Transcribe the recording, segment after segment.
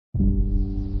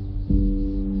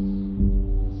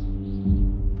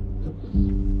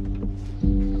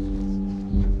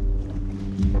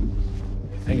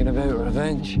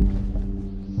revenge.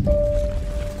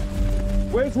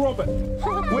 Where's Robert?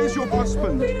 Where's your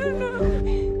husband?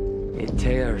 It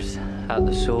tears at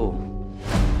the soul.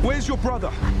 Where's your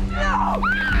brother? No!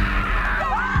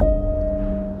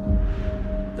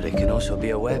 But it can also be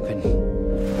a weapon.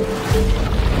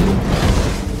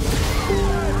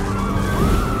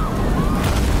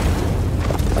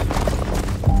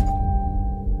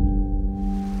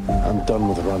 I'm done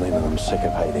with running and I'm sick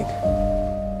of hiding.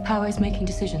 Power is making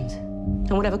decisions.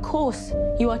 And whatever course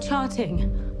you are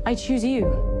charting, I choose you.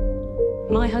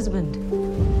 My husband.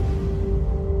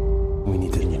 We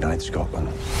need to unite Scotland.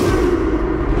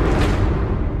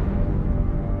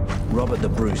 Robert the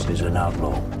Bruce is an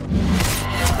outlaw.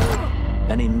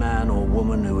 Any man or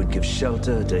woman who would give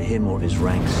shelter to him or his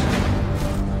ranks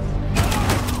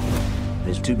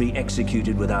is to be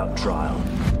executed without trial.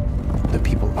 The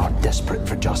people are desperate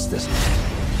for justice.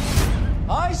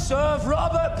 I serve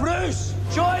Robert Bruce!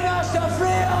 Join us to free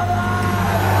our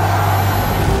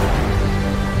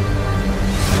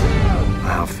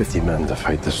I have 50 men to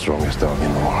fight the strongest army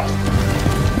in the world.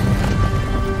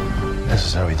 This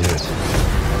is how we do it.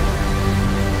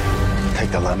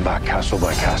 Take the land back, castle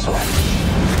by castle.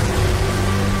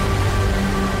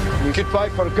 We could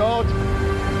fight for God,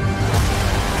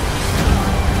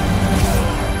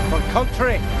 for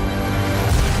country,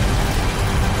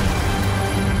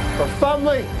 for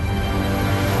family.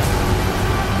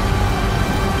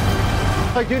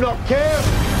 I do not care,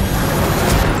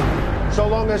 so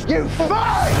long as you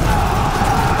fight!